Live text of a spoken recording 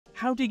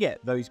How do you get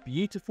those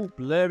beautiful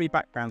blurry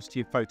backgrounds to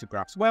your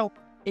photographs? Well,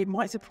 it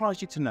might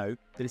surprise you to know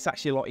that it's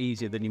actually a lot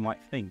easier than you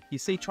might think. You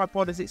see,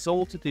 tripoders, it's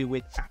all to do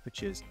with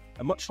apertures.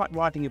 And much like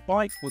riding a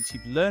bike, once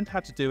you've learned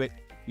how to do it,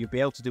 you'll be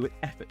able to do it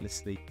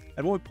effortlessly.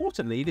 And more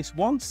importantly, this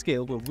one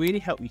skill will really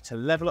help you to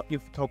level up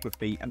your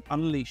photography and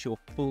unleash your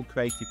full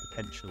creative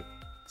potential.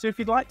 So if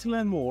you'd like to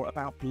learn more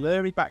about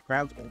blurry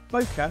backgrounds, or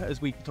bokeh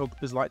as we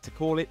photographers like to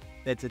call it,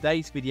 then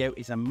today's video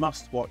is a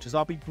must watch, as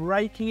I'll be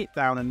breaking it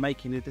down and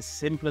making it as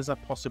simple as I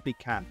possibly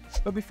can.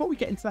 But before we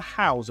get into the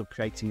hows of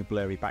creating a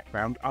blurry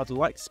background, I'd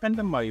like to spend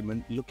a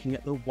moment looking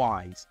at the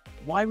whys.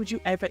 Why would you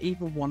ever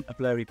even want a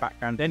blurry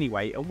background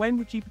anyway, and when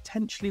would you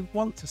potentially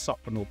want to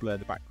soften or blur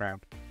the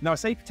background? Now I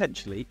say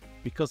potentially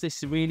because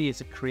this really is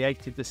a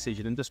creative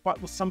decision, and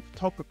despite what some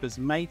photographers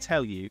may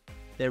tell you,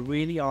 there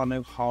really are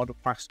no hard or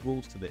fast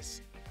rules to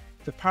this.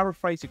 To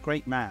paraphrase a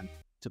great man,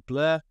 to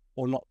blur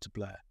or not to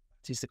blur,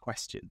 that is the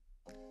question.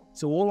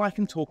 So all I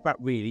can talk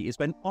about really is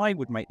when I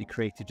would make the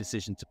creative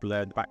decision to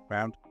blur the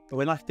background, but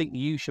when I think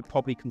you should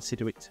probably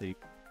consider it too.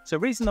 So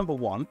reason number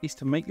one is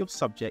to make your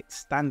subject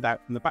stand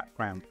out from the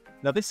background.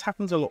 Now this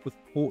happens a lot with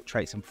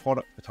portraits and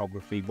product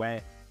photography,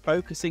 where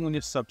focusing on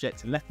your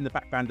subject and letting the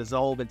background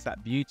dissolve into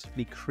that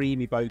beautifully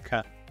creamy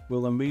bokeh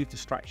will remove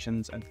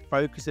distractions and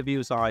focus the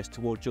viewer's eyes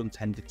towards your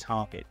intended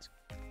target.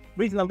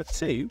 Reason number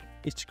two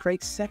is to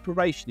create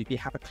separation if you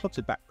have a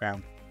cluttered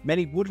background.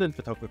 Many woodland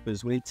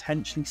photographers will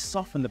intentionally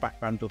soften the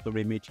background of their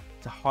image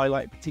to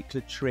highlight a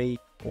particular tree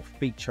or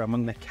feature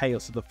among the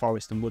chaos of the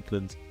forest and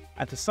woodlands,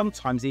 and to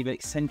sometimes even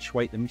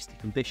accentuate the misty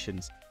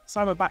conditions.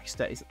 Simon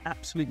Baxter is an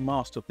absolute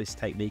master of this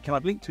technique, and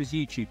I've linked to his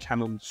YouTube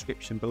channel in the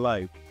description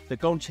below, so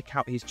go and check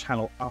out his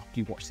channel after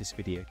you watch this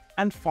video.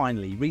 And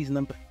finally, reason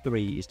number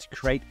three is to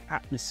create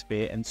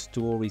atmosphere and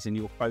stories in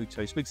your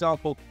photos. For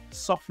example,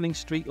 softening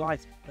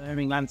streetlights,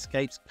 blurring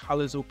landscapes,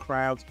 colours or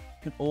crowds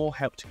can all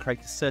help to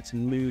create a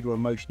certain mood or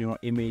emotion in your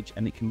image,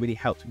 and it can really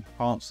help to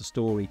enhance the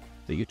story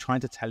that you're trying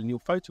to tell in your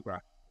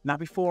photograph. Now,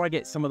 before I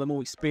get some of the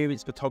more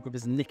experienced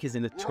photographers' knickers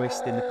in a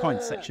twist in the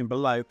comment section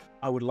below,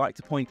 I would like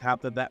to point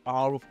out that there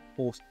are, of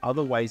course,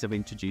 other ways of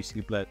introducing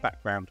a blurred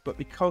background, but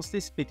because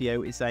this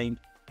video is aimed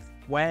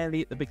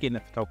squarely at the beginner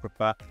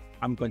photographer,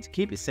 I'm going to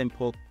keep it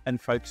simple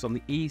and focus on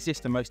the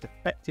easiest and most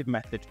effective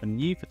method for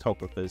new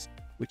photographers,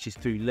 which is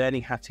through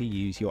learning how to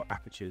use your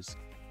apertures.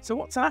 So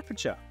what's an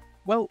aperture?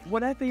 Well,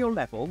 whatever your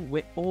level,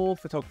 we're all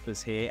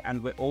photographers here,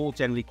 and we're all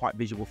generally quite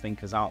visual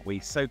thinkers, aren't we?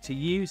 So to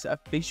use a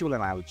visual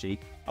analogy,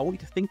 I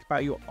want you to think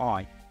about your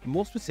eye. And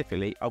more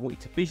specifically, I want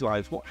you to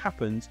visualize what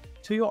happens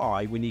to your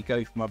eye when you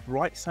go from a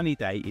bright sunny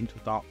day into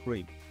a dark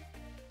room.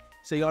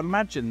 So you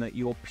imagine that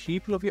your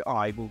pupil of your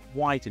eye will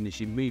widen as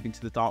you move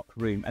into the dark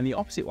room, and the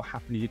opposite will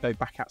happen as you go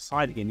back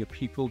outside again. Your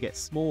pupil gets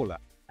smaller.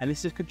 And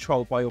this is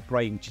controlled by your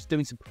brain, which is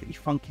doing some pretty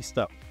funky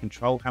stuff to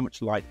control how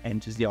much light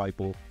enters the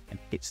eyeball and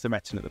hits the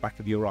retina at the back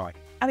of your eye.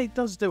 And it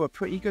does do a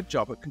pretty good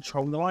job at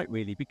controlling the light,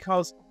 really,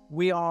 because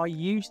we are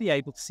usually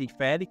able to see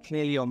fairly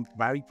clearly on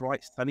very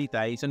bright sunny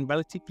days and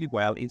relatively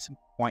well in some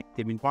quite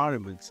dim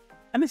environments.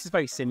 And this is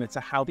very similar to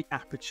how the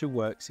aperture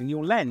works in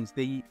your lens.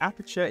 The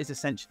aperture is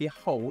essentially a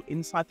hole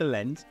inside the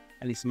lens,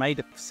 and it's made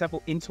of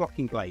several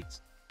interlocking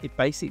blades. It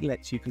basically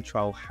lets you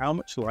control how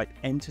much light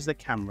enters the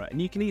camera,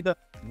 and you can either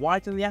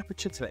widen the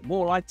aperture to let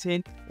more light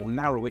in or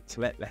narrow it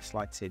to let less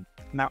light in.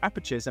 Now,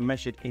 apertures are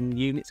measured in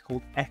units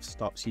called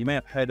f-stops. You may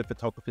have heard of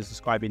photographers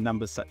describing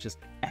numbers such as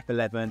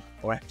f11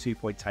 or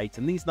f2.8,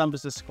 and these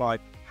numbers describe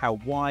how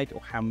wide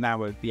or how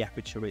narrow the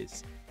aperture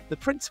is. The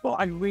principle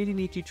I really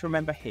need you to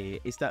remember here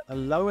is that the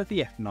lower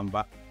the f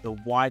number, the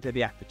wider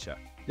the aperture.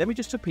 Let me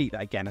just repeat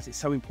that again, as it's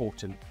so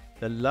important.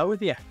 The lower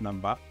the f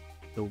number,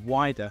 the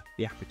wider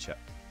the aperture.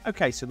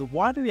 Okay, so the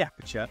wider the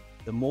aperture,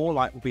 the more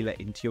light will be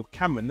let into your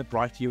camera and the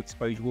brighter your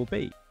exposure will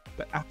be.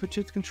 But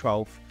apertures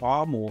control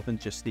far more than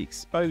just the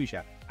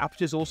exposure.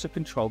 Apertures also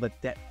control the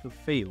depth of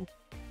field.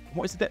 And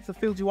what is the depth of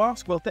field, you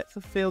ask? Well, depth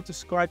of field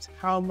describes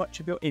how much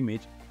of your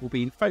image will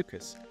be in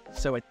focus.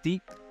 So a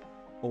deep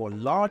or a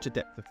larger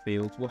depth of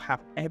field will have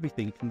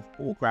everything from the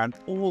foreground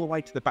all the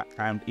way to the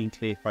background in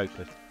clear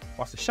focus,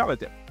 whilst a shallow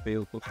depth of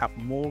field will have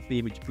more of the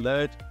image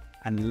blurred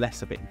and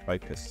less of it in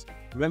focus.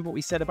 Remember what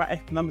we said about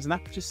f numbers and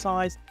aperture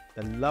size?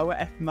 The lower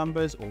f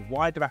numbers or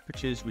wider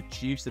apertures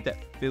reduce the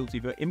depth of field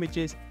of your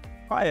images.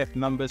 Higher f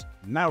numbers,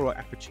 narrower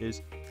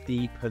apertures,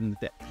 deepen the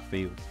depth of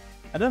field.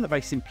 Another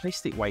very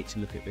simplistic way to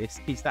look at this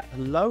is that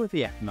the lower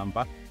the f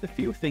number, the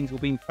fewer things will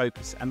be in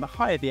focus, and the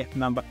higher the f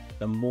number,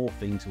 the more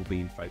things will be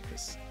in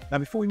focus. Now,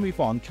 before we move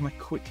on, can I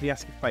quickly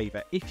ask a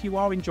favour? If you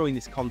are enjoying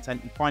this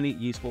content and finding it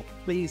useful,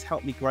 please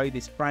help me grow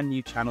this brand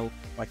new channel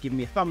by giving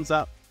me a thumbs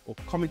up or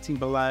commenting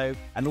below,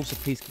 and also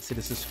please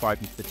consider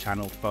subscribing to the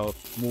channel for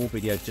more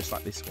videos just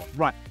like this one.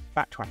 Right,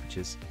 back to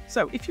apertures.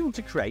 So if you want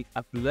to create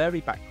a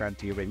blurry background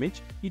to your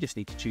image, you just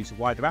need to choose a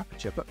wider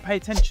aperture, but pay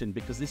attention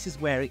because this is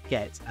where it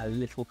gets a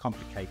little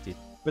complicated.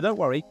 But don't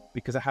worry,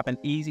 because I have an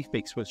easy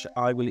fix which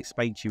I will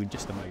explain to you in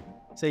just a moment.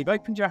 So you've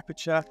opened your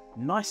aperture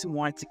nice and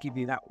wide to give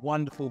you that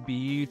wonderful,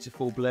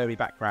 beautiful blurry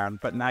background,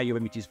 but now your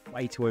image is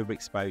way too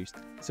overexposed.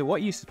 So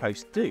what you're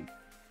supposed to do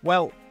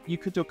Well, you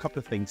could do a couple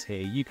of things here.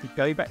 You could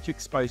go back to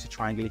exposure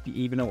triangle if you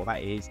even know what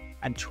that is,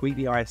 and tweak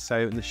the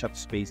ISO and the shutter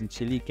speeds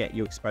until you get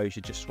your exposure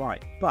just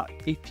right. But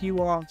if you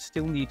are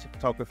still new to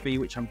photography,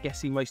 which I'm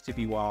guessing most of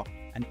you are,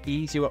 an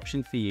easier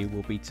option for you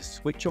will be to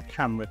switch your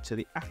camera to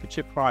the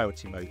aperture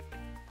priority mode.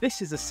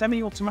 This is a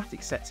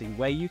semi-automatic setting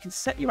where you can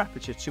set your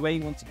aperture to where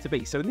you want it to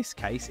be. So in this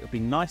case, it'll be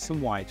nice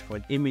and wide for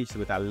an image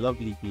with a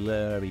lovely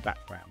blurry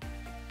background.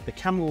 The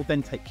camera will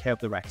then take care of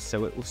the rest,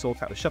 so it will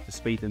sort out the shutter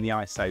speed and the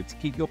ISO to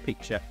keep your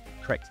picture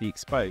correctly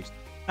exposed.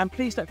 And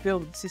please don't feel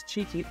that this is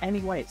cheating in any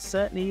way, it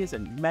certainly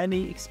isn't.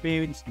 Many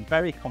experienced and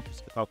very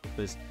accomplished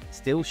photographers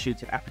still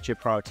shoot in aperture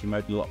priority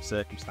mode in a lot of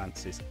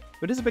circumstances.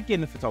 But as a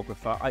beginner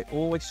photographer, I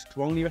always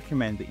strongly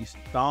recommend that you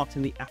start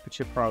in the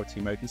aperture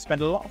priority mode and spend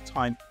a lot of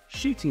time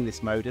shooting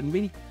this mode and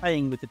really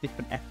playing with the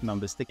different F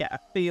numbers to get a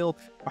feel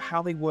for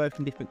how they work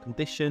in different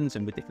conditions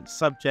and with different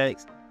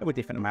subjects and with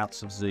different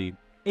amounts of zoom.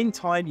 In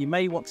time, you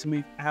may want to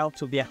move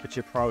out of the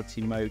aperture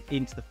priority mode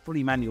into the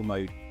fully manual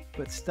mode,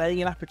 but staying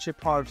in aperture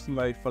priority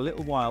mode for a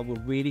little while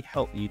will really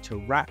help you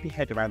to wrap your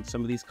head around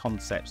some of these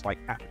concepts like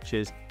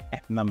apertures,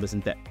 F numbers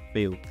and depth of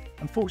field.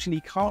 Unfortunately,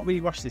 you can't really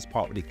rush this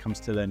part when it comes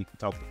to learning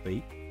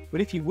photography,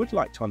 but if you would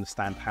like to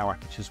understand how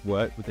apertures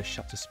work with the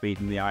shutter speed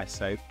and the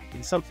ISO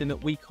in something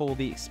that we call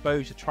the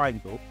exposure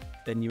triangle,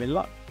 then you're in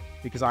luck,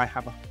 because I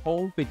have a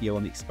whole video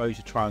on the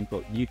exposure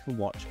triangle you can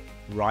watch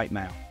right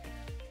now.